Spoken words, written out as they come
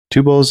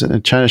Two Bulls in a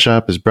China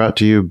Shop is brought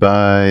to you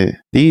by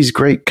these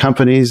great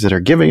companies that are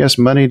giving us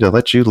money to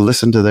let you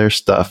listen to their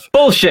stuff.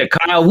 Bullshit,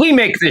 Kyle. We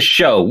make this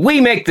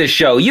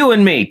show. You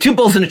and me. Two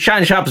Bulls in a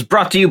China Shop is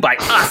brought to you by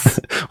us.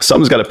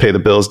 Someone's got to pay the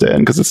bills, Dan,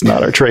 because it's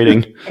not our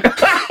trading.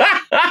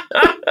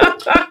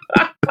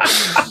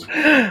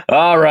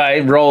 All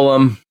right, roll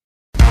them.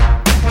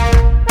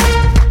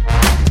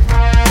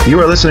 You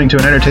are listening to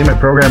an entertainment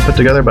program put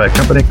together by a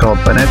company called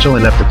Financial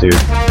Ineptitude.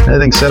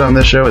 Anything said on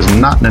this show is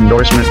not an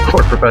endorsement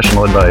or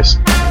professional advice.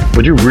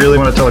 Would you really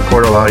want to tell a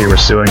court of law you were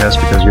suing us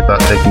because you thought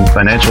taking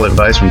financial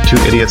advice from two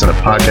idiots on a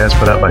podcast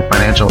put out by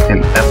Financial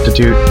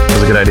Ineptitude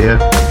was a good idea?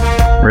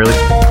 Really?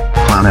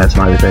 Clown hat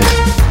smiley face.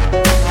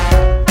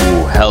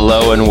 Ooh,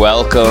 hello and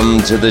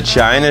welcome to the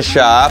China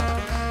Shop,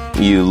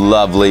 you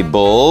lovely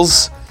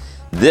bulls.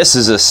 This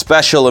is a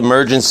special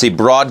emergency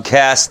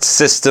broadcast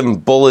system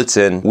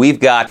bulletin. We've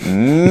got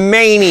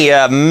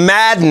mania,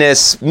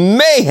 madness,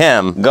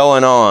 mayhem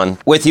going on.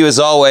 With you as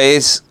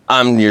always,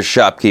 I'm your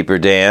shopkeeper,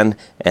 Dan,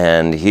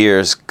 and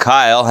here's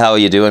Kyle. How are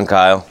you doing,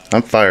 Kyle?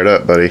 I'm fired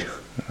up, buddy.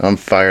 I'm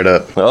fired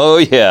up. Oh,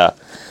 yeah.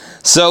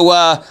 So,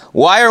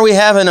 why are we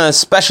having a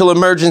special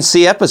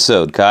emergency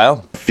episode,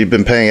 Kyle? If you've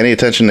been paying any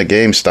attention to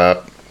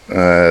GameStop,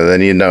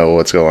 then you know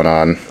what's going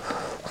on.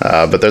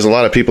 But there's a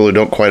lot of people who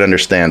don't quite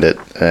understand it,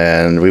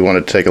 and we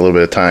want to take a little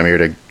bit of time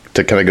here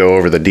to kind of go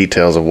over the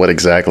details of what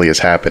exactly is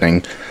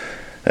happening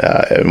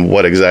and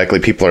what exactly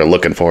people are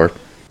looking for.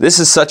 This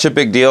is such a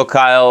big deal,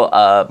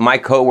 Kyle. My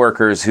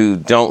coworkers who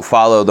don't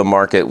follow the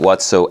market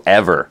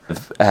whatsoever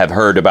have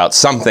heard about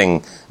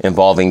something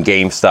involving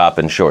GameStop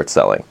and short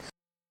selling.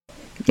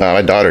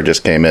 My daughter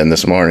just came in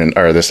this morning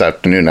or this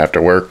afternoon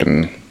after work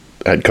and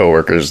had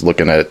coworkers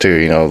looking at it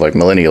too, like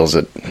millennials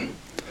that...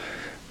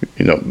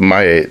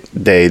 my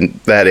day,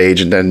 that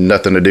age, and had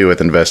nothing to do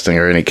with investing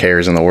or any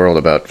cares in the world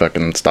about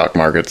fucking stock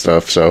market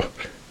stuff. So,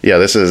 yeah,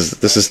 this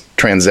is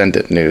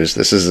transcendent news.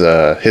 This is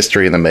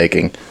history in the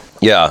making.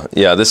 Yeah,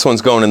 this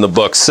one's going in the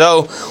books.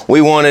 So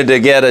we wanted to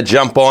get a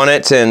jump on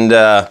it and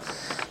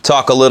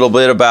talk a little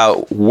bit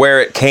about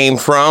where it came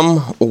from,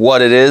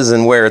 what it is,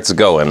 and where it's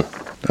going.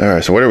 All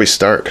right, so where do we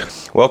start?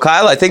 Well,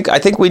 Kyle, I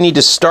think we need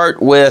to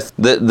start with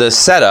the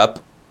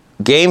setup.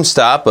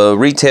 GameStop, a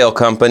retail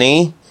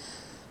company,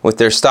 with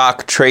their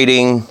stock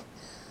trading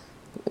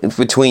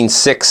between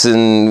 $6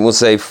 and we'll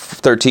say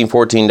 $13,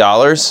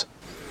 $14.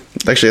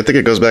 Actually, I think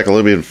it goes back a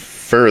little bit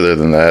further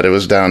than that. It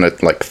was down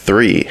at like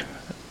 $3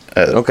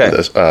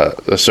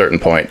 at a certain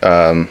point.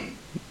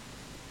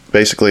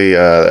 Basically,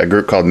 a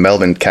group called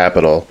Melvin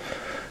Capital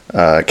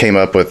came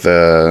up with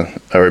a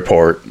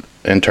report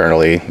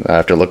internally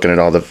after looking at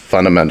all the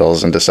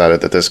fundamentals and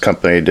decided that this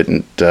company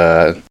didn't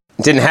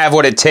have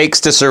what it takes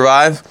to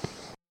survive?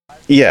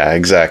 Yeah,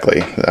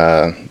 exactly.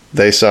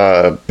 They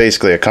saw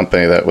basically a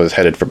company that was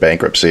headed for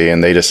bankruptcy,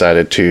 and they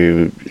decided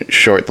to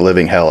short the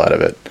living hell out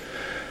of it.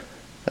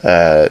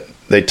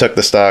 They took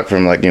the stock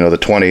from the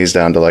 20s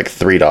down to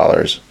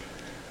 $3.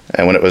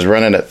 And when it was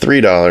running at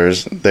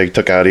 $3, they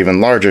took out even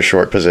larger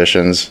short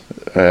positions.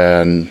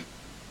 And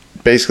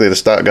basically the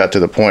stock got to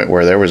the point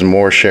where there was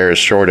more shares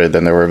shorted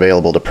than there were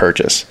available to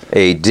purchase.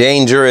 A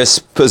dangerous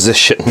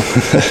position.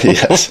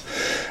 Yes.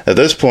 At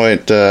this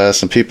point,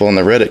 some people in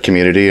the Reddit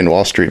community and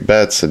Wall Street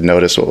Bets had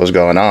noticed what was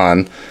going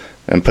on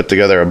and put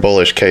together a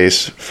bullish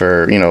case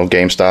for,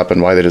 GameStop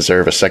and why they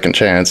deserve a second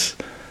chance.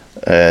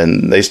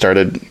 And they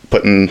started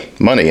putting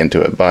money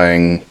into it,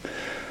 buying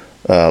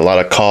a lot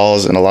of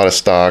calls and a lot of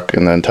stock,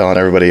 and then telling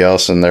everybody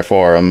else in their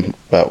forum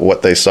about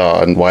what they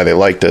saw and why they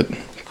liked it.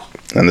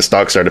 And the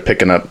stock started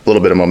picking up a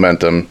little bit of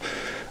momentum.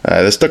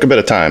 This took a bit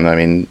of time. I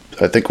mean,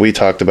 I think we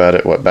talked about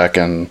it, back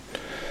in...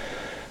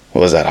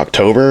 What was that,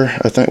 October?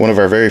 I think one of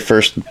our very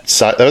first...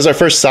 that was our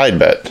first side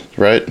bet,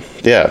 right?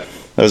 Yeah,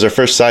 that was our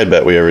first side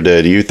bet we ever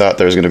did. You thought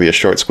there was going to be a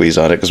short squeeze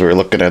on it because we were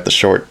looking at the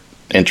short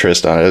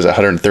interest on it. It was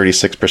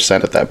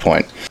 136% at that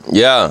point.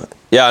 Yeah,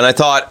 and I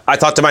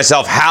thought to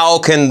myself, how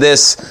can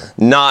this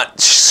not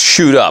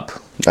shoot up?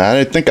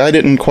 I think I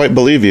didn't quite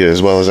believe you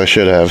as well as I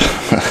should have.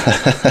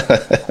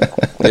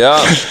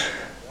 Yeah.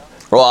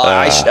 Well,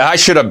 I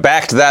should have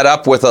backed that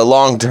up with a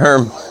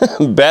long-term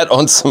bet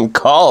on some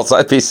calls.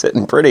 I'd be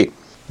sitting pretty.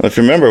 If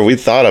you remember, we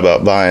thought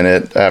about buying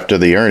it after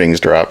the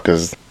earnings drop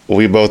because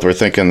we both were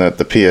thinking that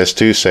the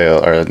PS2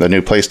 sale or the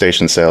new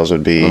PlayStation sales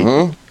would be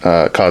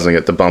causing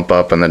it to bump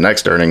up in the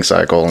next earnings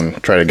cycle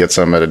and try to get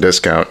some at a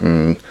discount.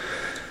 And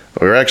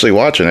we were actually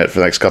watching it for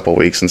the next couple of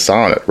weeks and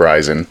saw it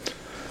rising.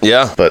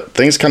 Yeah. But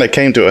things kind of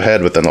came to a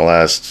head within the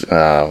last,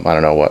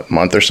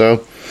 month or so.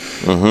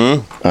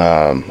 Mm-hmm.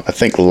 I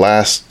think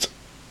last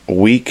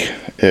week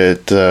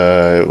it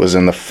was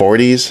in the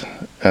 40s.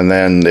 And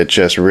then it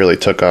just really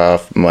took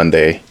off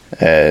Monday,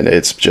 and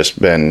it's just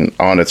been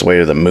on its way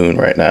to the moon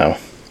right now.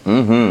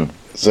 Mm-hmm.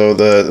 So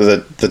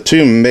the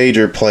two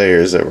major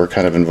players that were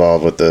kind of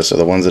involved with this are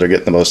the ones that are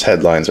getting the most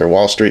headlines are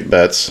Wall Street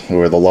Bets, who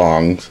are the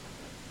longs,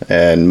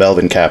 and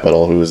Melvin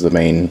Capital, who is the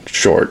main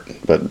short.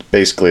 But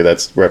basically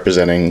that's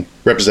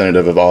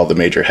representative of all the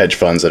major hedge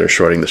funds that are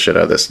shorting the shit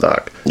out of this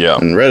stock. Yeah.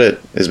 And Reddit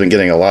has been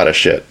getting a lot of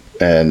shit,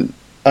 and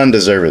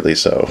undeservedly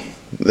so.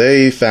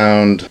 They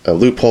found a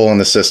loophole in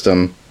the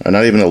system, or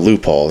not even a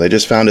loophole. They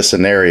just found a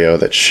scenario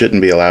that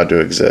shouldn't be allowed to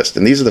exist.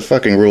 And these are the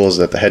fucking rules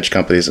that the hedge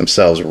companies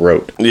themselves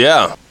wrote.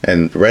 Yeah.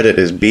 And Reddit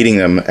is beating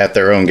them at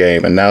their own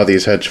game. And now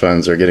these hedge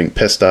funds are getting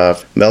pissed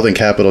off. Melvin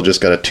Capital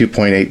just got a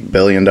 $2.8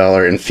 billion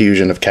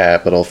infusion of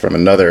capital from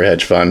another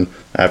hedge fund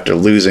after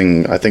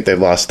losing, I think they've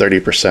lost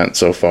 30%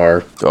 so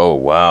far. Oh,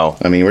 wow.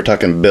 I mean, we're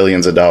talking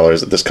billions of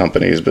dollars that this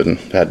company has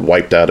had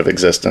wiped out of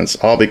existence,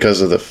 all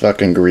because of the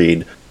fucking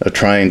greed of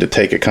trying to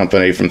take a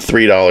company from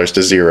 $3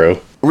 to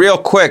zero. Real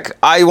quick,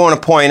 I want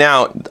to point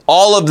out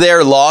all of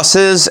their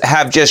losses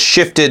have just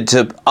shifted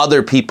to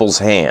other people's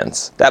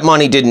hands. That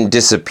money didn't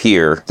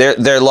disappear.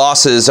 Their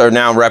losses are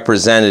now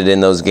represented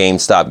in those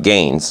GameStop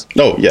gains.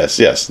 Oh, yes.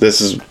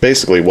 This is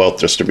basically wealth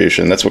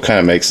distribution. That's what kind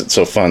of makes it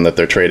so fun that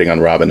they're trading on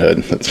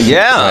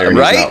Robinhood. Irony's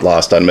right? Not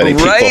lost on many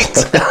people.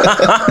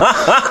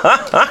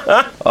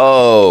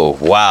 Oh,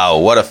 wow.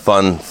 What a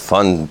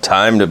fun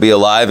time to be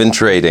alive and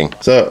trading.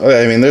 So,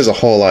 I mean, there's a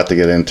whole lot to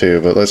get into,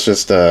 but let's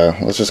just go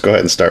ahead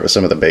and start with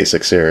some of the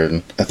basics here.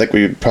 And I think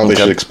we probably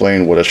should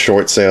explain what a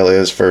short sale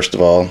is, first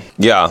of all.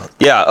 Yeah.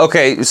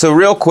 Okay, so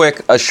real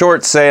quick, a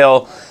short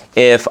sale,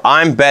 if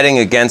I'm betting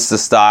against the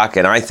stock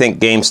and I think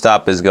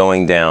GameStop is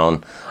going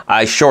down,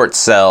 I short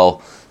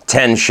sell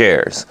 10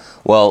 shares.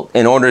 Well,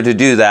 in order to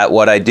do that,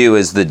 what I do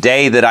is the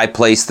day that I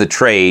place the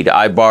trade,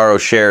 I borrow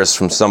shares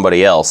from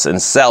somebody else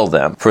and sell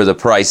them for the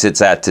price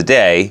it's at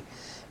today.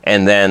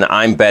 And then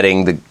I'm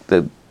betting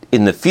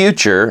in the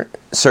future,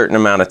 a certain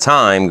amount of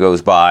time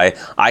goes by,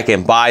 I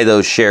can buy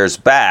those shares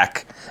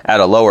back at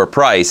a lower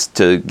price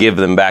to give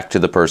them back to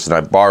the person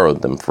I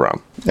borrowed them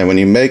from. And when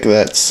you make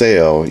that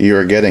sale, you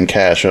are getting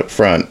cash up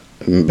front,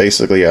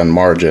 basically on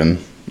margin,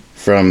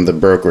 from the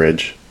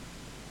brokerage.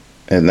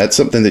 And that's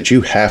something that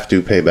you have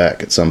to pay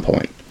back at some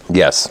point.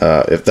 Yes.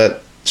 If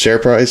that share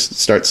price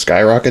starts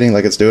skyrocketing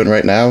like it's doing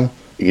right now,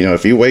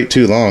 if you wait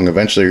too long,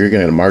 eventually you're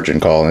going to get a margin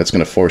call, and it's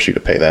going to force you to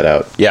pay that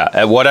out. Yeah,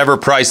 at whatever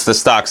price the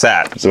stock's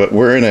at. So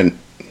we're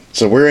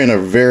in a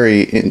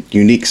very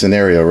unique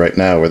scenario right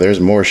now where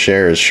there's more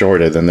shares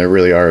shorted than there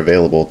really are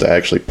available to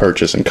actually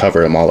purchase and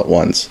cover them all at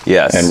once.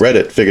 Yes. And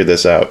Reddit figured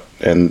this out.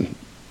 And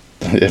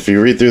if you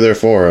read through their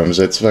forums,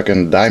 it's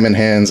fucking diamond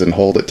hands and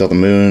hold it till the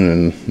moon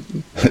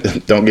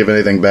and don't give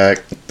anything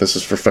back. This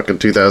is for fucking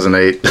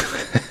 2008.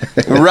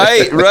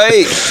 Right.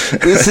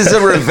 This is a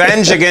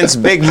revenge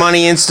against big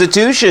money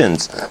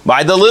institutions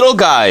by the little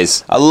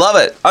guys. I love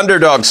it.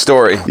 Underdog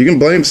story. You can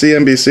blame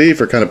CNBC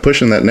for kind of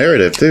pushing that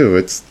narrative too.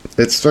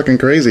 It's fucking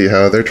crazy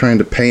how they're trying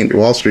to paint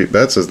Wall Street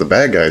bets as the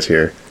bad guys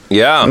here.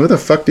 Yeah. What the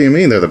fuck do you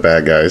mean they're the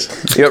bad guys?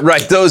 Yeah,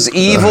 right. Those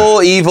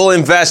evil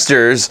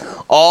investors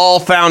all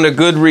found a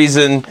good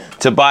reason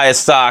to buy a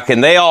stock,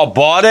 and they all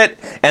bought it,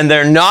 and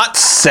they're not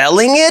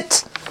selling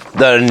it?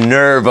 The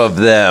nerve of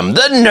them.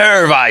 The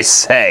nerve, I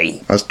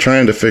say. I was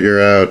trying to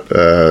figure out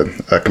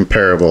a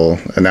comparable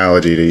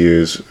analogy to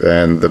use,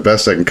 and the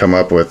best I can come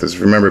up with is,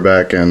 remember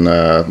back in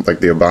like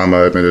the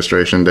Obama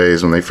administration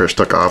days when they first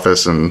took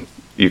office and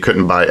you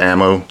couldn't buy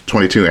ammo?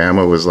 .22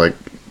 ammo was like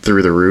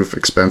through the roof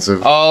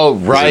expensive. Oh,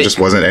 right. There just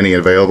wasn't any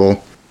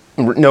available.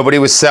 Nobody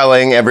was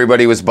selling,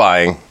 everybody was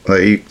buying.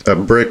 Like a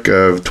brick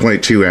of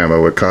 .22 ammo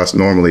would cost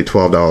normally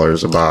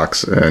 $12 a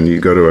box, and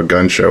you go to a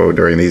gun show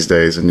during these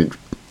days and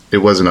it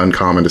wasn't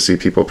uncommon to see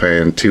people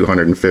paying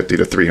 $250 to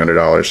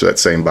 $300 for that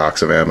same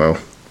box of ammo.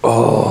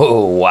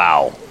 Oh,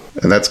 wow.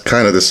 And that's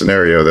kind of the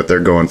scenario that they're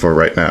going for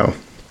right now.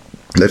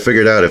 They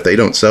figured out if they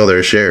don't sell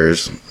their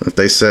shares, if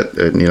they set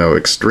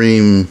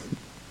extreme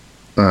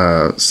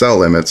sell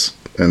limits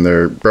in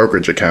their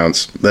brokerage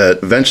accounts,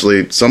 that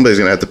eventually somebody's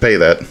going to have to pay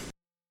that.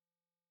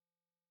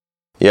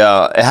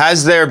 Yeah.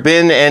 Has there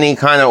been any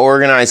kind of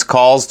organized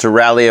calls to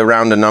rally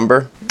around a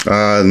number?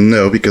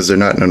 No, because they're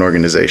not in an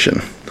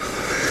organization.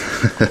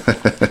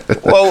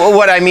 Well,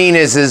 what I mean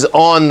is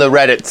on the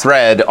Reddit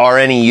thread, are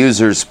any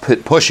users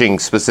pushing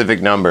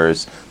specific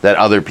numbers that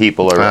other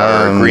people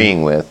are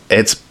agreeing with?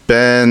 It's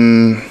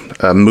been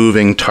a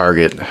moving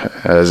target.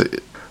 As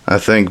I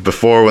think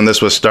before, when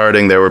this was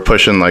starting, they were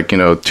pushing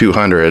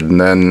 200 and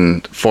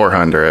then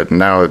 400, and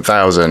now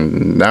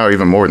 1,000. Now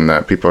even more than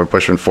that. People are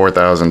pushing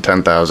 4,000,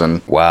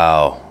 10,000.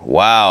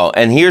 Wow.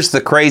 And here's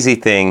the crazy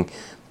thing.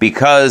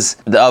 Because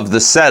of the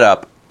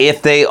setup,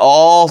 if they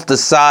all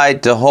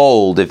decide to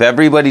hold, if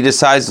everybody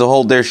decides to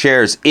hold their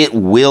shares, it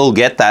will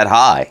get that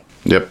high.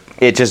 Yep.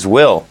 It just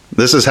will.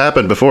 This has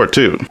happened before,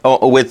 too.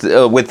 Oh, with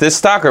this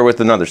stock or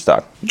with another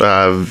stock?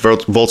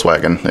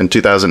 Volkswagen in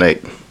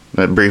 2008.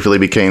 It briefly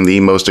became the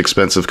most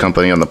expensive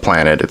company on the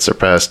planet. It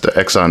surpassed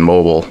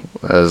ExxonMobil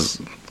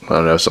as,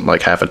 something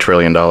like $500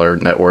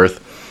 billion net worth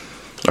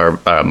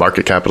or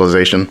market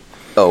capitalization.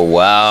 Oh,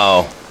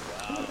 wow.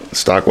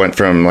 Stock went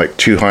from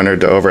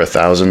 200 to over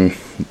 1,000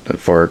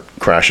 before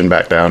crashing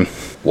back down.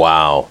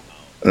 Wow.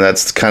 And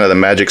that's kind of the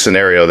magic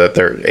scenario that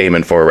they're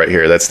aiming for right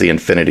here. That's the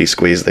infinity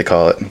squeeze, they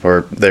call it,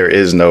 where there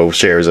is no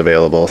shares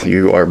available.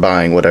 You are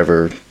buying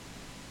whatever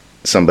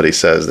somebody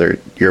says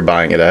you're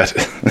buying it at.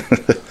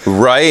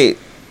 Right.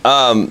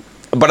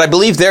 But I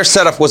believe their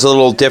setup was a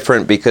little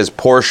different because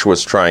Porsche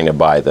was trying to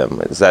buy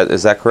them. Is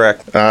that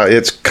correct?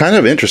 It's kind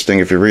of interesting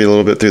if you read a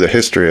little bit through the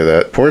history of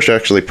that. Porsche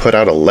actually put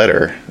out a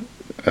letter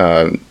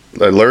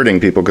alerting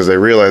people because they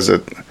realized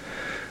that,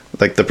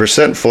 like, the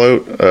percent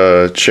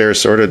float, shares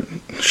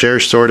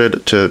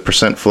sorted to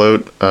percent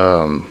float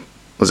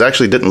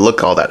didn't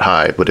look all that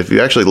high. But if you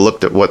actually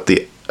looked at what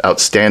the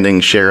outstanding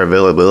share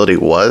availability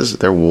was,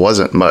 there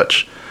wasn't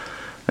much.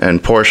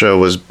 And Porsche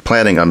was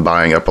planning on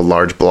buying up a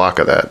large block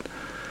of that.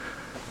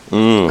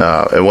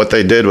 And what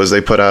they did was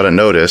they put out a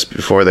notice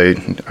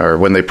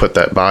when they put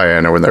that buy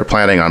in, or when they're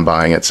planning on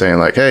buying it, saying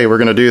like, hey, we're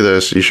going to do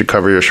this. You should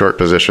cover your short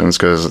positions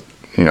because,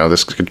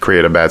 this could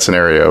create a bad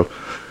scenario.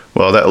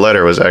 Well, that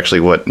letter was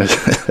actually what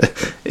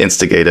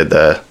instigated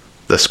the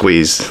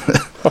squeeze.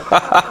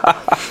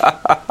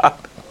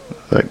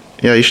 Like,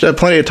 yeah, you should have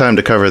plenty of time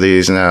to cover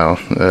these now.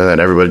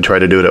 And everybody tried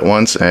to do it at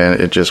once,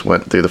 and it just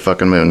went through the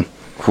fucking moon.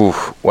 Whew.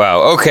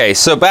 Wow. Okay,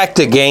 so back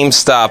to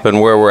GameStop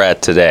and where we're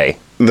at today.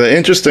 The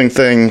interesting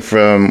thing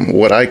from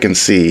what I can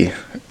see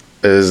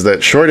is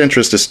that short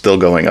interest is still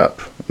going up.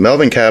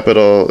 Melvin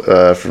Capital,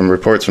 from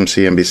reports from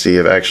CNBC,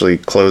 have actually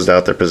closed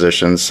out their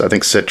positions. I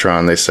think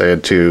Citron, they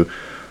said too.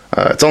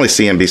 It's only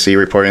CNBC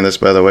reporting this,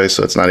 by the way,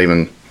 so it's not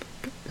even...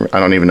 I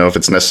don't even know if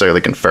it's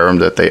necessarily confirmed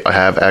that they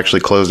have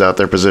actually closed out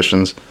their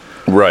positions.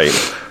 Right.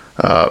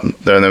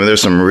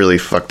 There's some really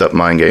fucked up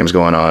mind games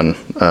going on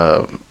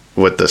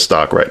with the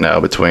stock right now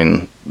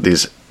between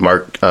these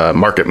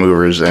market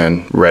movers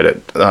and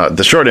Reddit.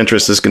 The short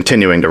interest is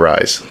continuing to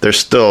rise. There's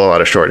still a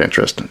lot of short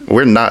interest.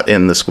 We're not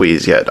in the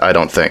squeeze yet, I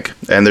don't think.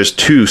 And there's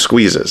two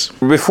squeezes.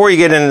 Before you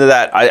get into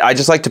that, I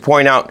just like to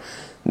point out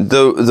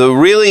the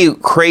really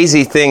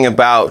crazy thing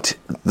about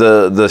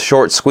the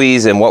short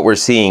squeeze and what we're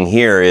seeing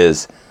here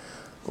is,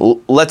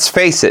 let's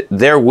face it,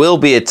 there will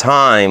be a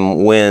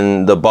time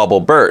when the bubble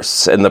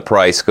bursts and the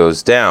price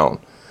goes down.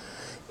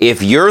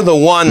 If you're the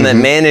one that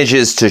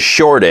manages to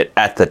short it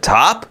at the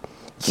top,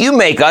 you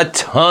make a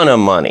ton of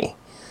money.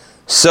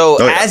 So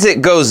as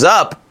it goes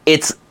up,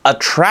 it's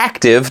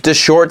attractive to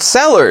short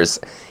sellers.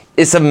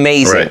 It's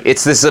amazing. Right.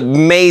 It's this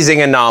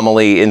amazing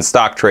anomaly in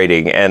stock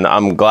trading, and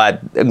I'm glad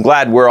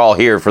we're all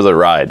here for the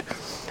ride.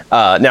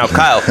 Now,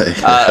 Kyle,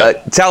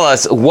 tell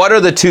us, what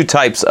are the two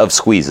types of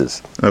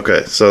squeezes?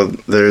 Okay, so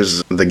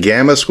there's the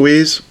gamma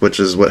squeeze, which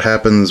is what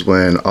happens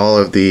when all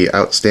of the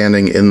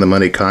outstanding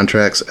in-the-money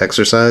contracts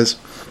exercise.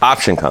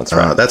 Option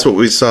contract. That's what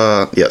we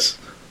saw, yes.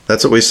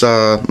 That's what we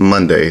saw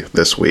Monday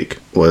this week,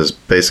 was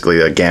basically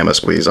a gamma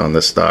squeeze on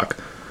this stock.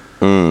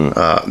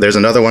 There's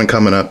another one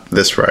coming up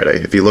this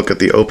Friday. If you look at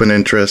the open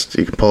interest,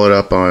 you can pull it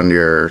up on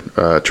your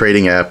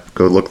trading app,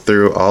 go look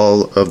through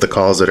all of the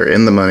calls that are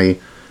in the money,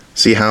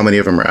 see how many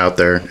of them are out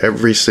there.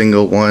 Every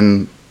single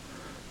one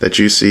that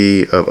you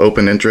see of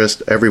open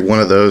interest, every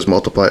one of those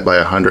multiplied by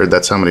 100,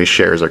 that's how many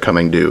shares are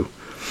coming due.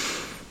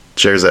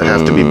 Shares that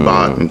have to be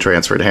bought and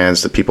transferred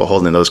hands to people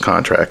holding those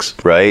contracts.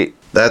 Right.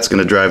 That's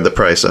going to drive the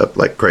price up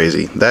like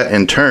crazy. That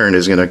in turn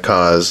is going to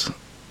cause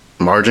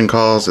margin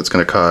calls. It's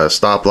going to cause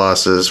stop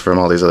losses from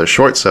all these other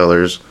short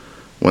sellers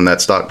when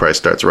that stock price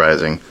starts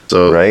rising.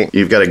 So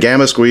You've got a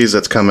gamma squeeze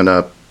that's coming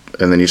up,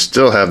 and then you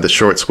still have the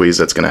short squeeze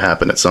that's going to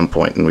happen at some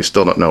point, and we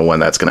still don't know when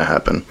that's going to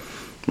happen.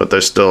 But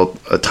there's still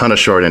a ton of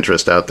short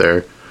interest out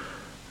there,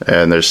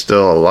 and there's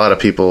still a lot of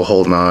people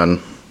holding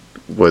on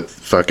with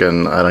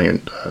fucking,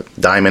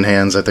 diamond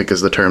hands, I think is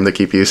the term they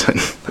keep using.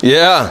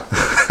 Yeah.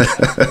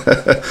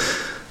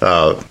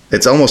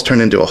 It's almost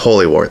turned into a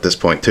holy war at this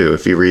point, too,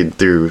 if you read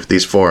through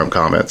these forum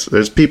comments.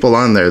 There's people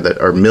on there that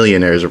are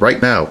millionaires right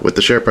now, with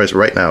the share price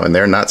right now, and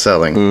they're not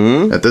selling.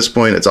 Mm-hmm. At this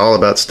point, it's all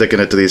about sticking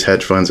it to these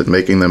hedge funds and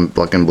making them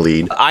fucking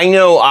bleed. I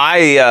know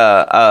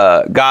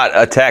I got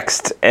a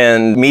text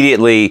and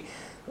immediately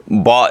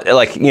bought,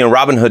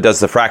 Robinhood does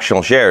the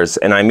fractional shares,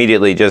 and I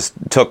immediately just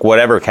took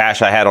whatever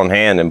cash I had on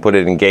hand and put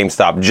it in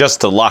GameStop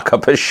just to lock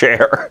up a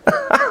share.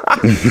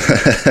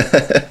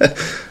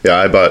 Yeah,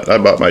 I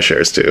bought my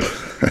shares too.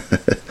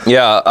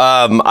 Yeah,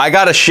 I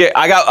got a share.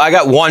 I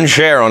got one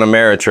share on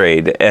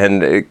Ameritrade,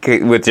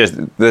 and with just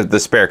the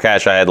spare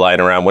cash I had lying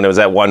around when it was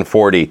at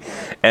 140,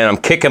 and I'm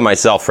kicking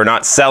myself for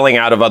not selling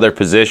out of other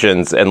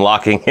positions and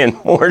locking in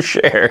more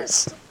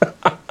shares.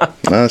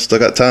 I still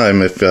got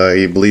time if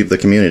you believe the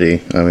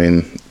community. I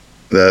mean,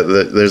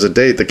 there's a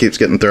date that keeps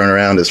getting thrown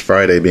around as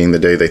Friday being the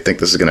day they think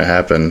this is going to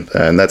happen,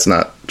 and that's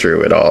not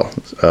true at all.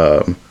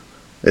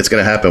 It's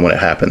going to happen when it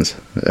happens,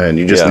 and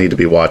you just need to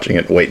be watching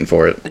it, waiting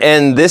for it.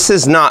 And this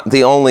is not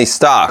the only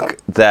stock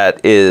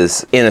that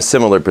is in a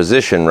similar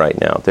position right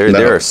now.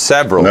 There are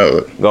several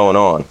going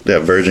on. Yeah,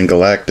 Virgin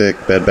Galactic,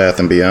 Bed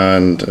Bath &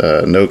 Beyond,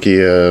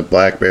 Nokia,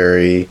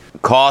 BlackBerry.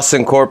 COS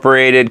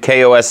Incorporated,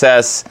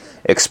 KOSS,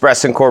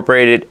 Express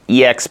Incorporated,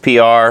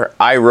 EXPR,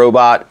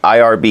 iRobot,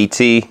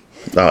 IRBT.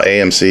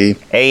 AMC.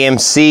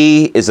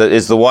 AMC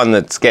is the one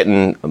that's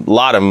getting a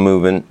lot of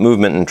movement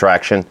and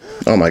traction.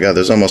 Oh my God,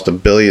 there's almost a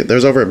billion.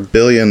 There's over 1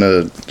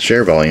 billion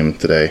share volume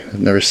today. I've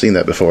never seen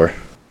that before.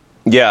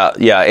 Yeah.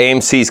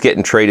 AMC's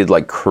getting traded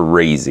like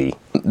crazy.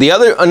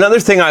 Another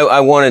thing I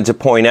wanted to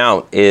point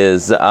out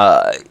is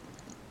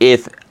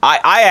if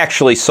I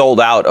actually sold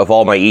out of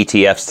all my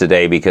ETFs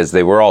today because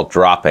they were all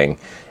dropping,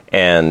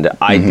 and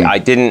I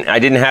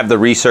didn't have the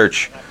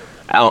research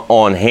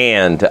on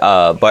hand.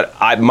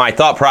 But my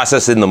thought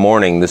process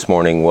this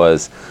morning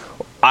was,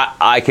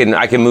 I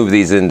can move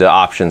these into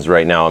options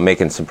right now. I'm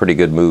making some pretty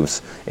good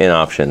moves in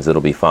options.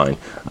 It'll be fine.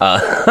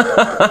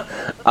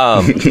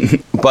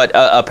 But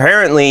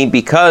apparently,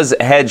 because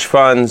hedge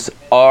funds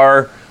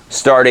are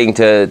starting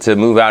to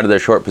move out of their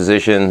short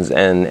positions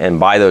and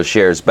buy those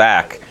shares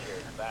back,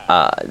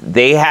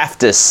 they have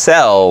to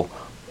sell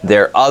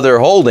their other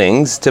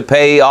holdings to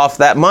pay off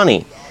that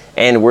money.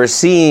 And we're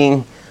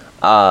seeing,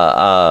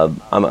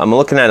 I'm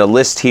looking at a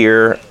list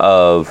here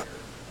of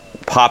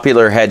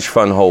popular hedge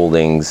fund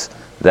holdings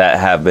that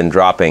have been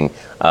dropping.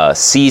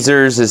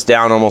 Caesars is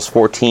down almost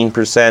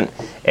 14%,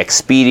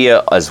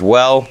 Expedia as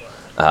well,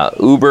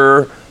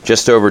 Uber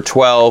just over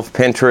 12,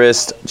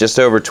 Pinterest just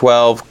over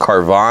 12,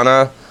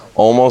 Carvana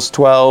almost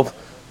 12,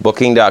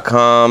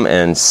 Booking.com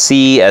and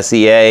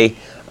SEA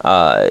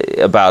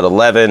about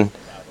 11,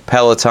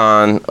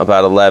 Peloton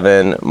about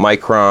 11,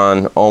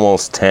 Micron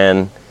almost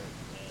 10,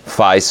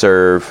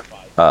 Fiserv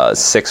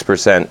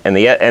 6%, and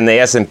the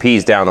S&P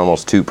is down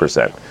almost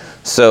 2%.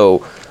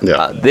 So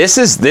this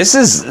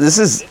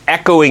is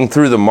echoing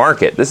through the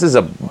market. This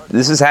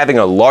is having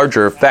a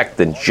larger effect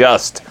than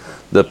just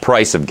the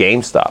price of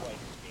GameStop.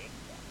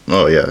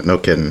 Oh yeah, no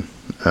kidding.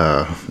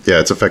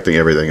 It's affecting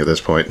everything at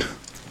this point.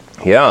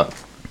 Yeah.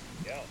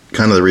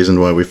 Kind of the reason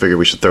why we figured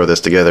we should throw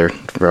this together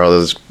for all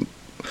those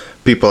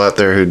people out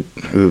there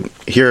who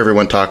hear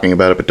everyone talking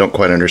about it but don't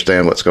quite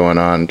understand what's going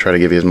on, and try to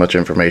give you as much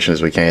information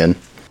as we can.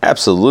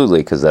 Absolutely,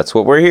 because that's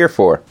what we're here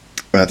for.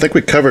 I think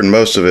we covered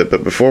most of it,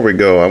 but before we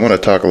go, I want to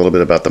talk a little bit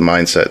about the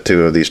mindset,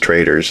 too, of these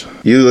traders.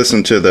 You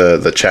listened to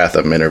the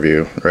Chatham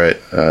interview, right?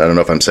 I don't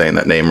know if I'm saying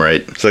that name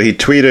right. So he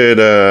tweeted,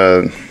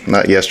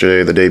 not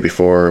yesterday, the day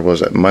before,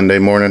 was it Monday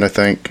morning, I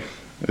think?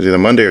 It was either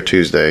Monday or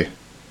Tuesday.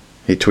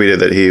 He tweeted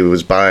that he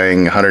was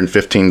buying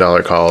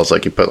 $115 calls,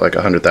 like he put like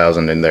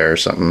 100,000 in there or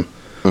something.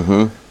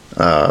 And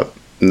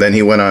then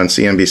he went on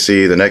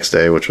CNBC the next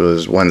day, which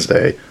was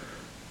Wednesday,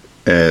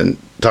 and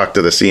talked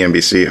to the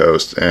CNBC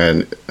host,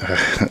 and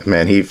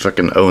man, he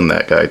fucking owned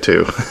that guy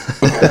too.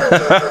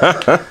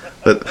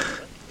 But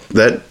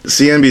that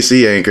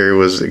CNBC anchor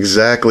was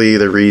exactly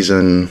the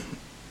reason.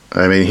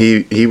 I mean,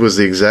 he was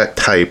the exact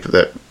type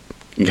that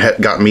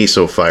got me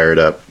so fired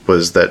up,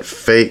 was that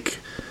fake,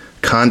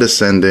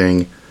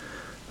 condescending,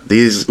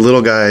 these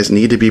little guys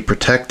need to be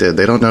protected.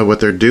 They don't know what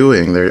they're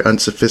doing. They're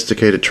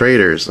unsophisticated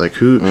traders. Like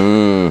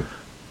who...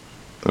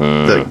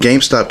 The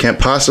GameStop can't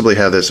possibly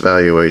have this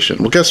valuation.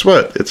 Well, guess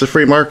what? It's a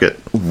free market.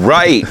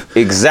 Right,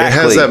 exactly.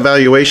 It has that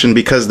valuation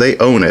because they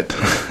own it.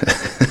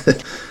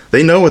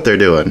 They know what they're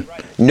doing.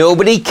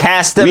 Nobody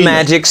cast a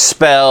magic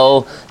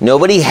spell.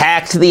 Nobody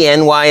hacked the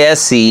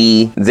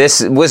NYSE.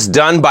 This was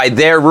done by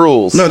their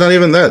rules. No, not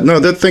even that.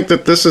 No, they think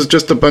that this is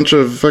just a bunch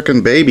of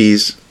fucking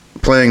babies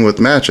playing with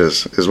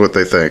matches, is what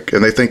they think.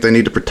 And they think they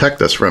need to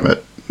protect us from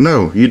it.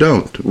 No, you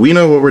don't. We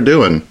know what we're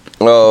doing.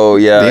 Oh,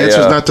 yeah. The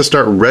answer is not to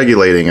start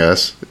regulating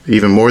us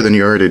even more than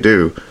you already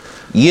do.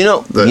 You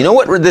know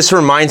what this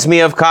reminds me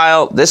of,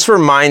 Kyle? This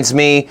reminds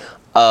me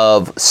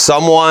of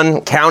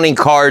someone counting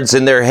cards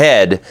in their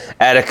head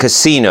at a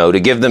casino to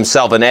give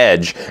themselves an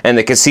edge, and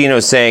the casino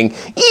saying,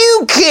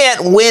 "You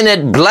can't win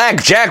at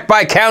blackjack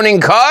by counting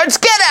cards.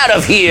 Get out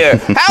of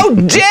here. How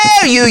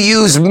dare you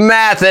use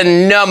math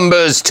and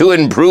numbers to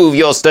improve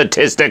your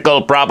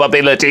statistical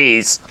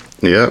probabilities."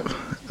 Yep.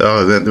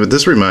 Oh, what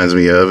this reminds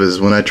me of is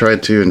when I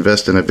tried to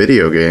invest in a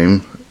video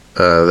game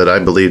that I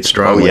believed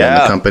strongly in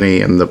the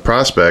company and the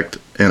prospect,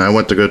 and I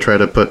went to go try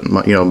to put,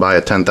 buy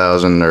a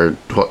 $10,000 or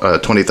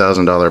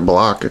 $20,000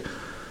 block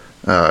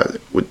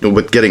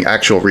with getting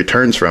actual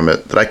returns from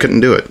it, that I couldn't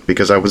do it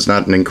because I was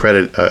not an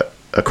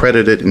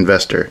accredited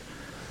investor.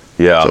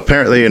 Yeah. So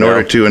apparently, in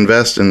order to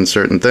invest in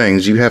certain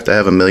things, you have to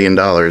have $1 million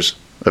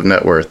of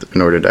net worth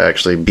in order to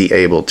actually be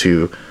able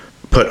to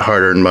put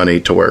hard-earned money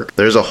to work.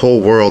 There's a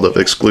whole world of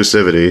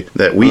exclusivity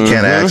that we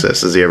can't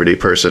access as the everyday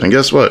person. And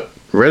guess what?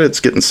 Reddit's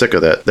getting sick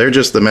of that. They're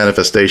just the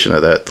manifestation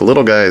of that. The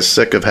little guy is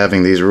sick of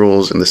having these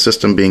rules and the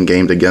system being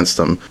gamed against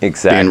them.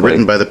 Exactly. Being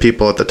written by the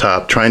people at the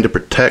top, trying to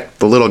protect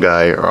the little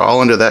guy, are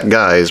all under that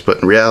guise,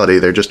 but in reality,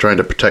 they're just trying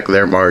to protect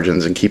their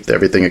margins and keep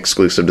everything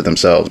exclusive to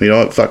themselves. You know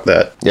what? Fuck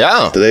that.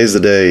 Yeah. Today's the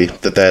day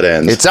that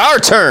ends. It's our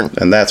turn.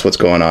 And that's what's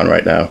going on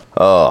right now.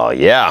 Oh,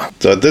 yeah.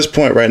 So at this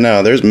point right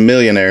now, there's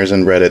millionaires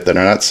in Reddit that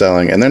are not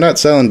selling, and they're not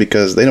selling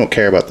because they don't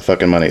care about the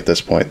fucking money at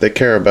this point. They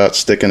care about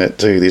sticking it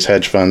to these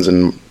hedge funds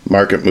and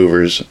market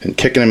movers and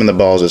kicking them in the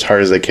balls as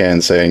hard as they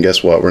can, saying,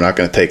 guess what, we're not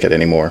going to take it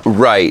anymore.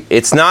 Right.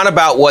 It's not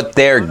about what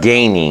they're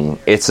gaining.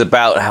 It's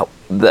about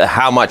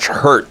how much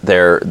hurt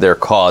they're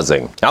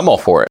causing. I'm all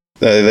for it.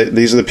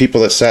 These are the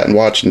people that sat and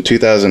watched in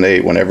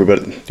 2008 when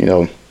everybody,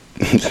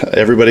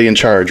 everybody in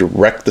charge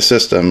wrecked the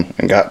system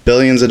and got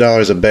billions of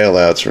dollars of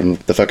bailouts from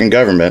the fucking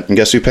government. And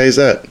guess who pays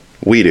that?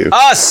 We do.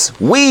 Us!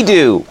 We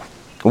do!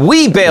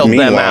 We bailed them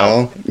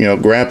out. Meanwhile,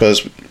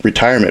 Grandpa's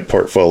retirement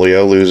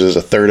portfolio loses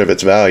a third of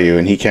its value,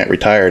 and he can't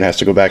retire and has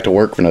to go back to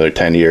work for another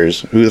 10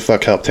 years. Who the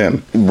fuck helped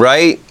him?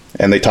 Right.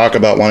 And they talk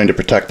about wanting to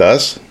protect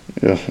us.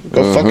 Go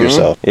fuck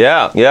yourself.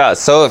 Yeah.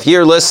 So if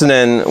you're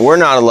listening, we're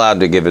not allowed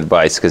to give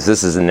advice because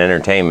this is an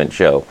entertainment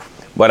show.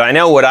 But I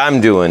know what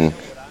I'm doing,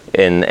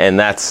 and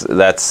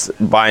that's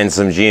buying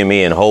some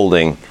GME and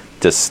holding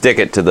to stick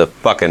it to the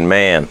fucking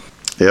man.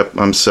 Yep,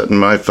 I'm setting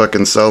my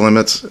fucking sell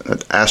limits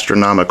at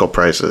astronomical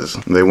prices.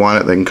 They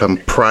want it, they can come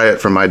pry it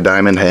from my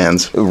diamond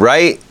hands.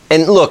 Right?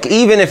 And look,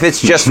 even if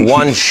it's just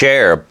one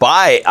share,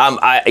 buy,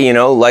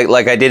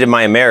 like I did in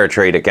my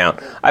Ameritrade account.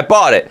 I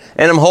bought it,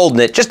 and I'm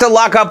holding it just to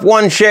lock up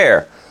one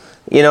share.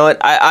 You know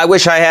what? I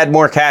wish I had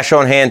more cash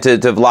on hand to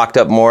have locked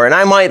up more, and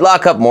I might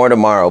lock up more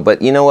tomorrow.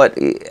 But you know what?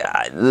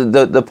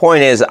 The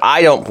point is,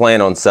 I don't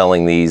plan on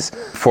selling these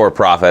for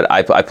profit.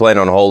 I plan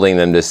on holding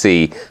them to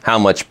see how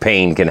much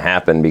pain can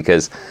happen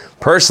because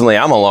personally,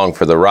 I'm along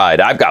for the ride.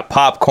 I've got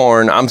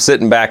popcorn. I'm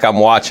sitting back. I'm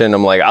watching.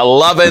 I'm like, I'm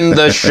loving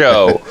the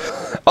show.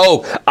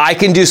 Oh, I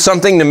can do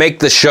something to make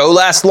the show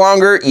last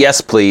longer? Yes,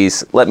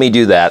 please. Let me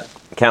do that.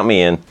 Count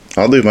me in.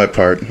 I'll do my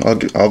part.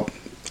 I'll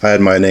add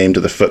my name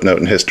to the footnote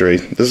in history.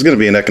 This is going to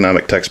be in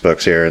economic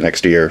textbooks here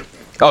next year.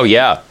 Oh,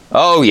 yeah.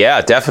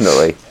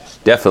 Definitely.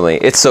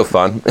 It's so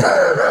fun.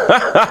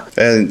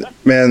 And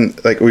man,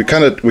 like we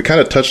kind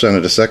of touched on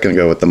it a second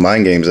ago with the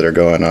mind games that are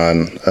going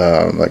on.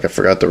 I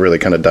forgot to really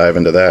kind of dive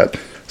into that.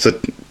 So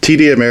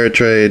TD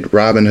Ameritrade,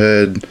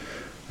 Robinhood,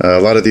 a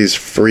lot of these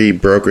free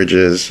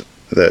brokerages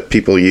that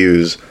people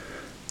use.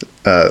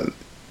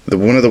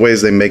 One of the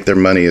ways they make their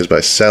money is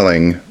by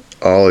selling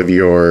all of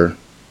your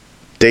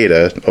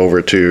data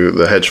over to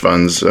the hedge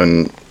funds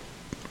and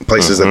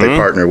places that they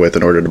partner with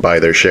in order to buy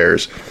their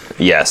shares.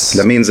 Yes.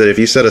 That means that if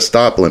you set a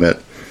stop limit,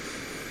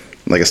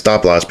 like a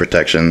stop loss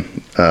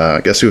protection,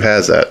 guess who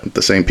has that?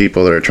 The same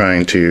people that are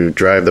trying to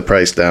drive the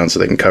price down so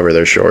they can cover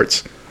their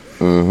shorts.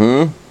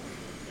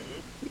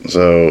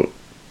 So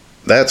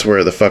that's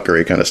where the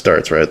fuckery kind of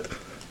starts, right?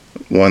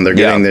 One, they're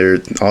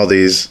getting all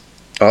this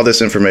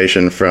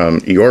information from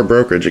your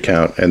brokerage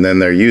account, and then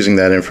they're using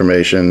that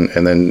information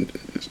and then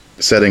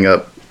setting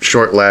up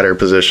short ladder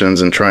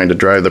positions and trying to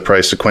drive the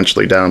price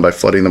sequentially down by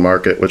flooding the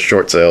market with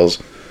short sales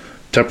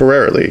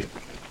temporarily.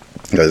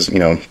 Because,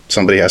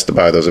 somebody has to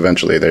buy those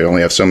eventually. They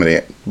only have so many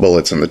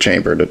bullets in the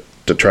chamber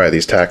to try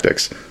these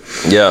tactics.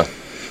 Yeah.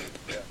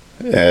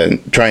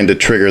 And trying to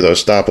trigger those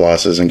stop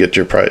losses and get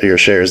your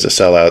shares to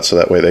sell out so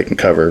that way they can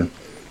cover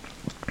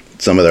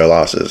some of their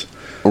losses.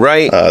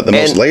 Right. The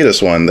most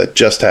latest one that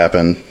just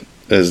happened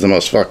is the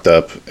most fucked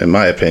up, in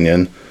my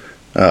opinion.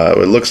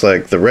 It looks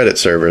like the Reddit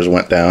servers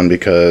went down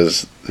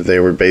because they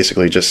were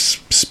basically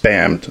just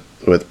spammed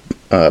with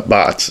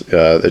bots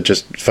that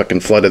just fucking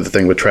flooded the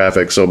thing with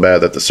traffic so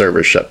bad that the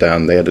servers shut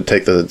down. They had to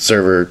take the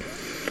server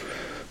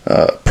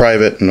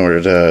private in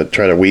order to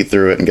try to weed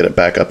through it and get it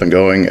back up and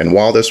going. And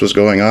while this was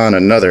going on,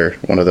 another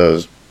one of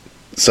those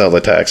cell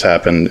attacks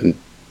happened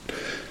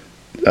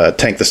and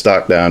tanked the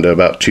stock down to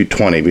about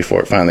 220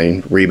 before it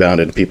finally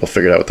rebounded and people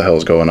figured out what the hell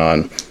was going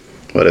on.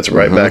 But it's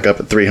right back up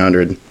at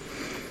 300.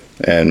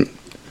 And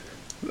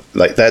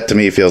like that to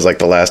me feels like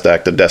the last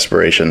act of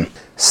desperation.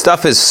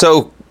 Stuff is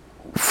so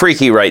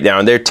freaky right now,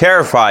 and they're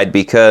terrified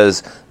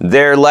because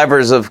their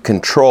levers of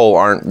control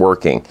aren't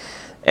working.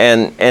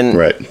 And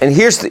right. And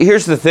here's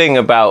the thing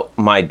about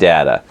my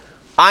data.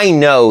 I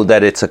know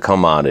that it's a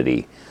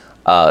commodity.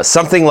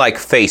 Something like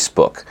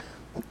Facebook.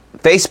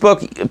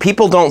 Facebook,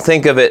 people don't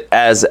think of it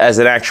as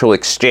an actual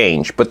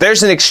exchange, but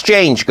there's an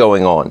exchange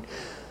going on.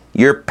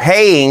 You're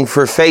paying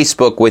for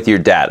Facebook with your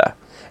data.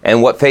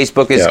 And what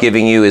Facebook is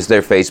giving you is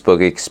their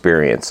Facebook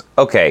experience.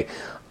 Okay,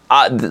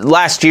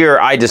 last year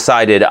I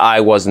decided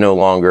I was no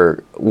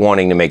longer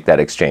wanting to make that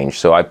exchange,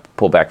 so I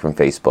pulled back from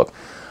Facebook.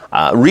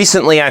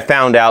 Recently I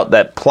found out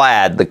that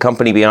Plaid, the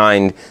company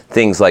behind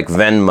things like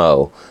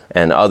Venmo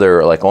and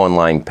other like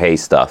online pay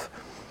stuff,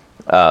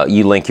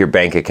 you link your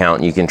bank account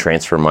and you can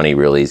transfer money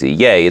real easy.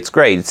 Yay, it's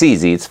great, it's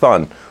easy, it's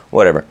fun,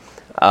 whatever.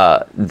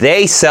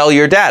 They sell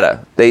your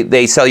data.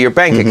 They sell your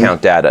bank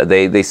account data.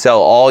 They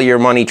sell all your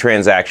money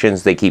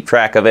transactions. They keep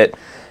track of it,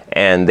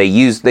 and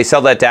they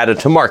sell that data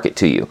to market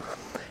to you.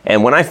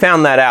 And when I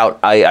found that out,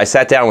 I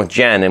sat down with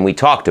Jen and we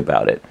talked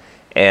about it.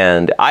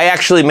 And I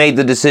actually made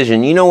the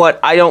decision, you know what?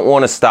 I don't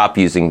want to stop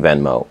using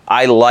Venmo.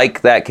 I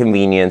like that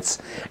convenience.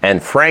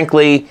 And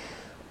frankly,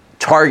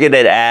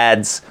 targeted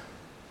ads,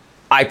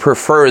 I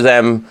prefer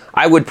them.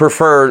 I would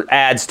prefer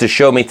ads to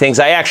show me things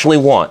I actually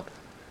want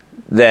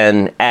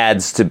than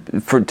ads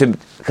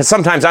because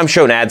sometimes I'm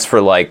shown ads for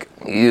like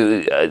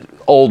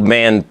old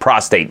man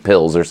prostate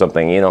pills or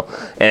something,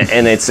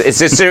 and it's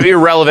just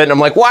irrelevant. I'm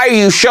like, why are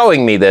you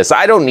showing me this?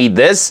 I don't need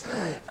this.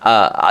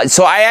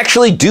 So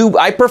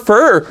I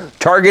prefer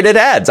targeted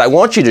ads. I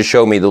want you to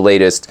show me the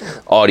latest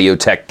audio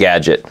tech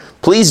gadget.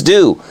 Please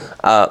do.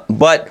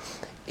 But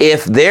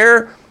if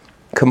they're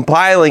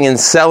compiling and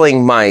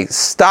selling my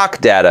stock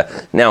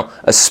data, now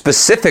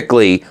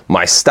specifically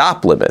my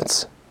stop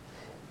limits,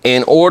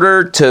 in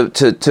order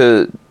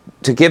to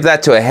give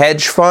that to a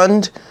hedge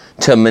fund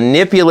to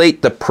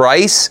manipulate the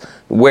price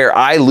where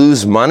I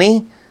lose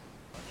money,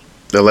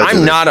 Allegedly.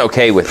 I'm not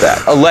okay with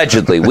that.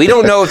 Allegedly. We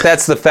don't know if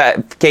that's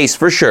the case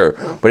for sure.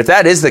 But if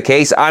that is the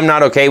case, I'm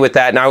not okay with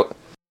that. Now,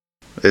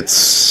 It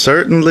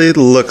certainly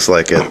looks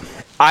like it.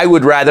 I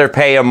would rather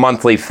pay a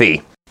monthly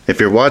fee. If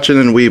you're watching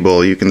in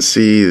Webull, you can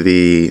see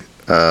the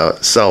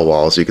cell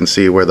walls. You can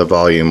see where the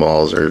volume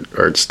walls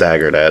are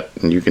staggered at,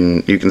 and you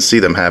can see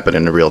them happen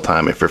in real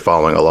time if you're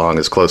following along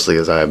as closely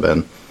as I have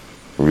been.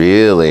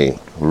 Really?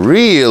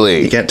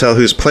 Really? You can't tell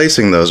who's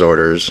placing those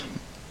orders,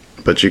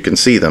 but you can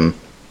see them.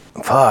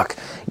 Fuck.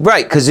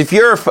 Right, because if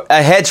you're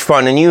a hedge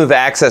fund and you have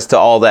access to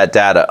all that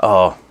data,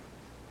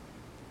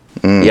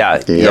 you've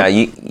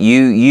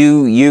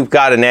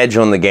got an edge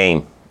on the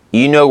game.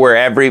 You know what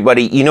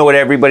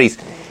everybody's.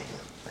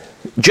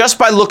 Just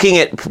by looking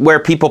at where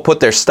people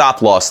put their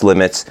stop loss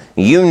limits,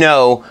 you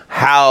know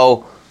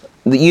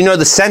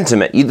the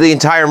sentiment, the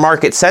entire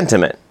market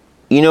sentiment.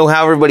 You know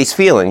how everybody's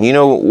feeling. You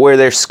know where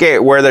they're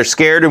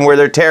scared, and where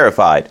they're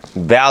terrified.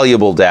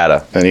 Valuable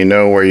data. And you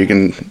know where you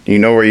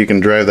can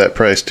drive that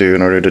price to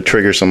in order to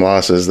trigger some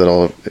losses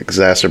that'll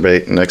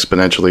exacerbate and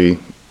exponentially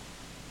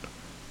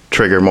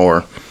trigger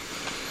more.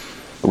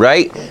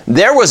 Right?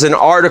 There was an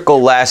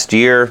article last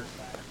year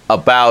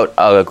about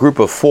a group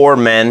of 4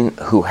 men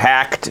who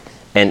hacked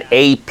an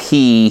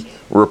AP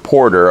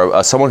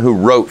reporter, someone who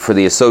wrote for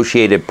the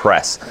Associated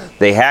Press.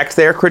 They hacked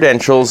their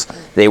credentials.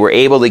 They were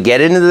able to get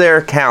into their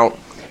account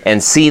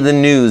and see the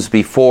news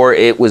before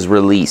it was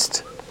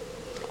released.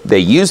 They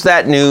used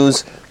that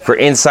news for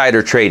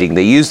insider trading.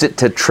 They used it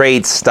to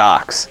trade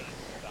stocks.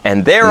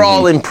 And they're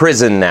all in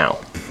prison now.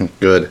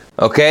 Good.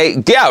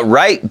 Okay? Yeah,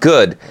 right?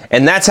 Good.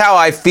 And that's how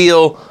I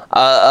feel.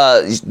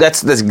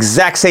 That's the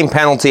exact same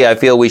penalty I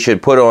feel we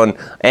should put on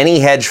any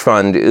hedge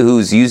fund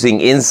who's using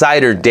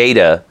insider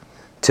data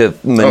to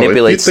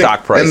manipulate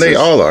stock prices. And they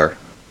all are.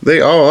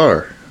 They all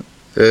are.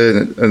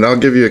 And I'll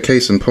give you a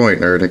case in point,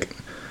 Nerd.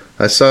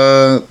 I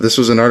saw, this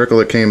was an article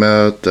that came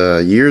out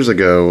years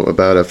ago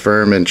about a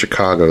firm in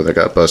Chicago that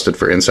got busted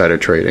for insider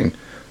trading.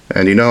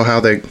 And you know how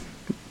they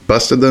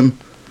busted them?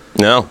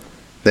 No.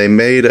 They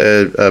made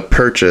a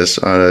purchase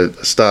on a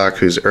stock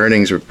whose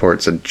earnings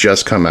reports had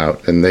just come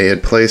out, and they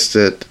had placed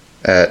it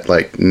at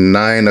like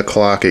 9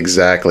 o'clock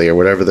exactly, or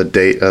whatever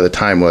the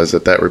time was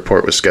that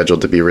report was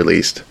scheduled to be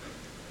released.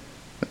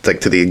 It's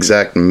like to the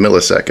exact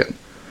millisecond.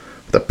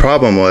 The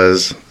problem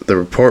was the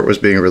report was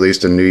being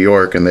released in New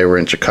York, and they were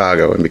in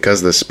Chicago, and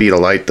because of the speed of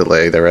light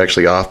delay, they were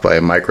actually off by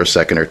a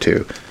microsecond or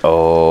two.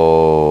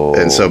 Oh.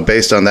 And so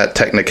based on that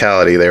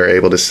technicality, they were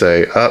able to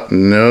say,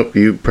 nope,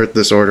 you put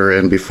this order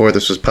in before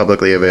this was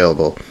publicly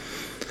available.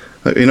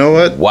 You know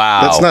what?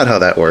 Wow. That's not how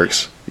that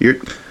works.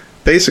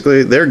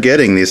 Basically, they're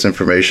getting this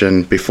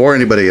information before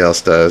anybody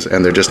else does,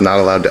 and they're just not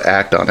allowed to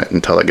act on it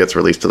until it gets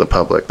released to the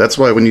public. That's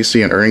why when you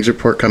see an earnings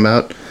report come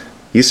out,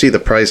 you see the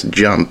price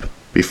jump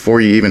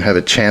before you even have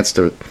a chance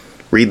to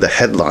read the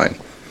headline.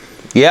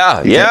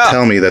 Yeah, You can't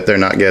tell me that they're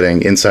not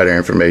getting insider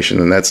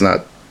information, and that's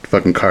not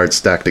fucking cards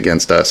stacked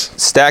against us.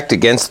 Stacked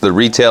against the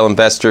retail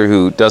investor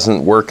who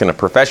doesn't work in a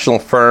professional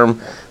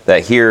firm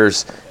that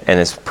hears and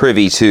is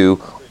privy to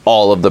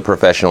all of the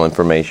professional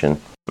information.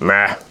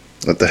 Meh.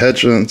 But the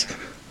hedge funds,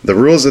 the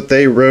rules that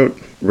they wrote,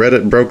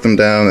 Reddit broke them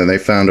down, and they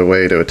found a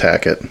way to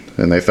attack it,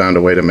 and they found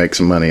a way to make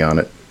some money on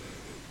it.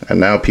 And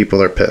now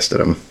people are pissed at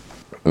them.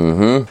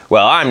 Mm-hmm.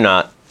 Well, I'm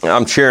not.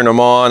 I'm cheering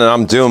them on, and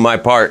I'm doing my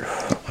part.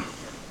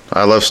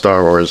 I love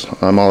Star Wars.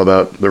 I'm all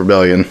about the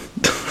rebellion.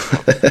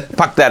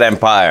 Fuck that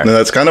empire. No,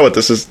 that's kind of what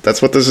this is.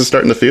 That's what this is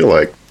starting to feel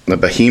like. The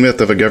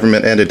behemoth of a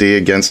government entity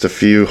against a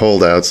few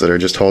holdouts that are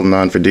just holding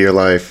on for dear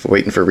life,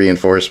 waiting for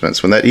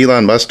reinforcements. When that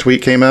Elon Musk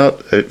tweet came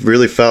out, it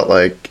really felt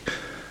like,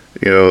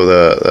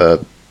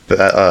 what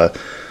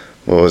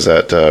was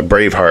that,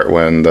 Braveheart,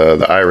 when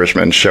the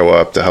Irishmen show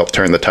up to help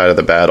turn the tide of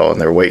the battle, and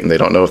they're waiting. They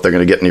don't know if they're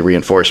going to get any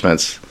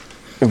reinforcements.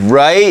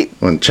 Right?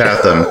 When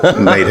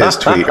Chatham made his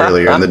tweet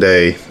earlier in the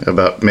day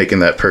about making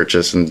that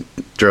purchase and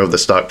drove the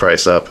stock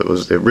price up,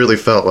 it really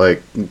felt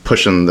like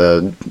pushing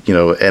the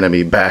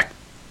enemy back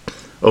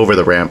over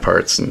the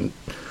ramparts and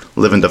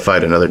living to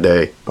fight another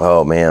day.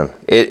 Oh man,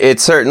 it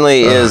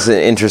certainly is an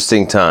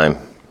interesting time.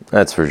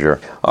 That's for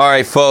sure. All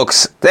right,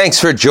 folks, thanks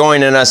for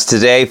joining us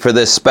today for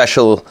this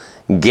special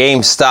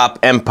GameStop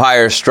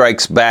Empire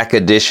Strikes Back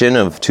edition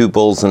of Two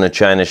Bulls in a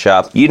China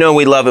Shop. You know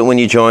we love it when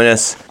you join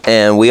us,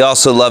 and we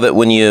also love it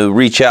when you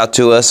reach out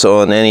to us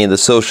on any of the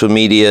social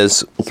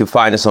medias. You can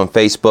find us on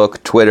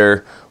Facebook,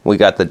 Twitter. We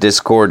got the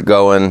Discord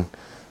going.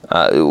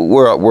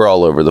 We're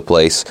all over the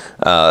place.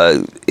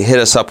 Hit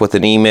us up with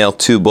an email,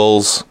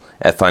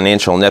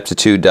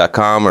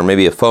 twobulls@financialineptitude.com, or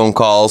maybe a phone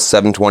call,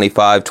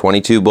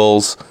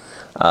 725-22-BULLS.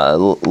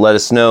 Let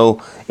us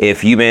know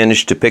if you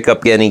managed to pick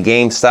up any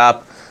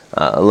GameStop.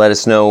 Let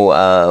us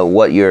know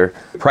what your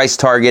price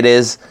target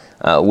is.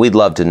 We'd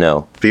love to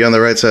know. Be on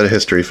the right side of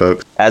history,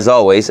 folks. As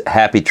always,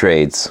 happy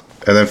trades.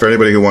 And then for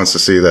anybody who wants to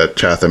see that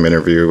Chatham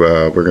interview,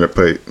 we're going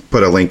to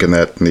put a link in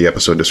the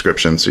episode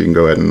description, so you can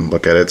go ahead and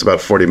look at it. It's about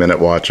a 40-minute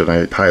watch, and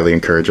I highly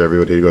encourage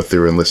everybody to go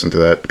through and listen to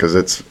that because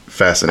it's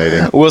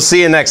fascinating. We'll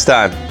see you next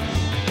time.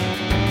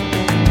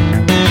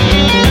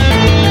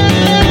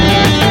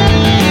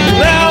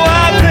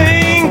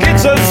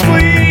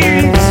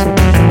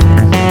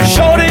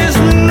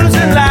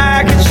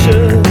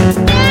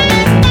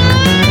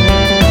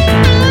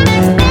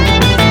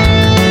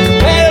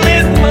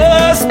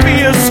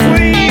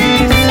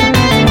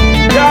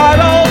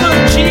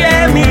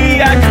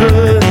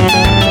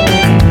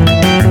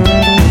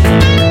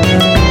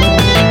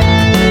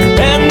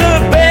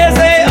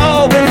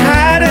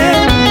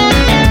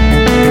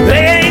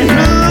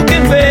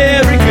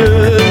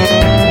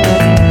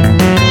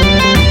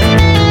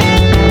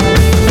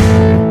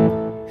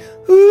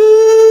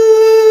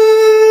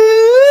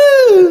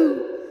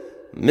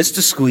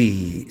 Mr.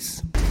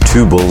 Squeeze.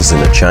 Two Bulls in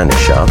a China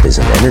Shop is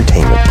an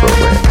entertainment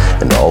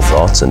program, and all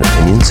thoughts and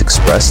opinions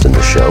expressed in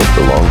the show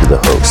belong to the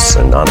hosts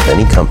and not of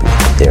any company.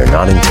 They are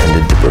not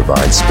intended to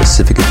provide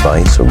specific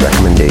advice or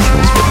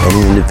recommendations for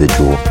any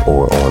individual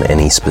or on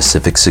any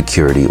specific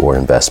security or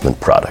investment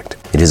product.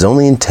 It is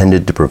only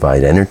intended to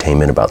provide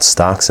entertainment about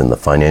stocks in the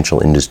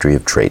financial industry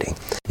of trading.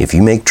 If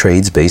you make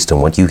trades based on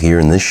what you hear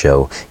in this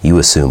show, you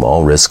assume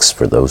all risks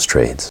for those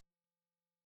trades.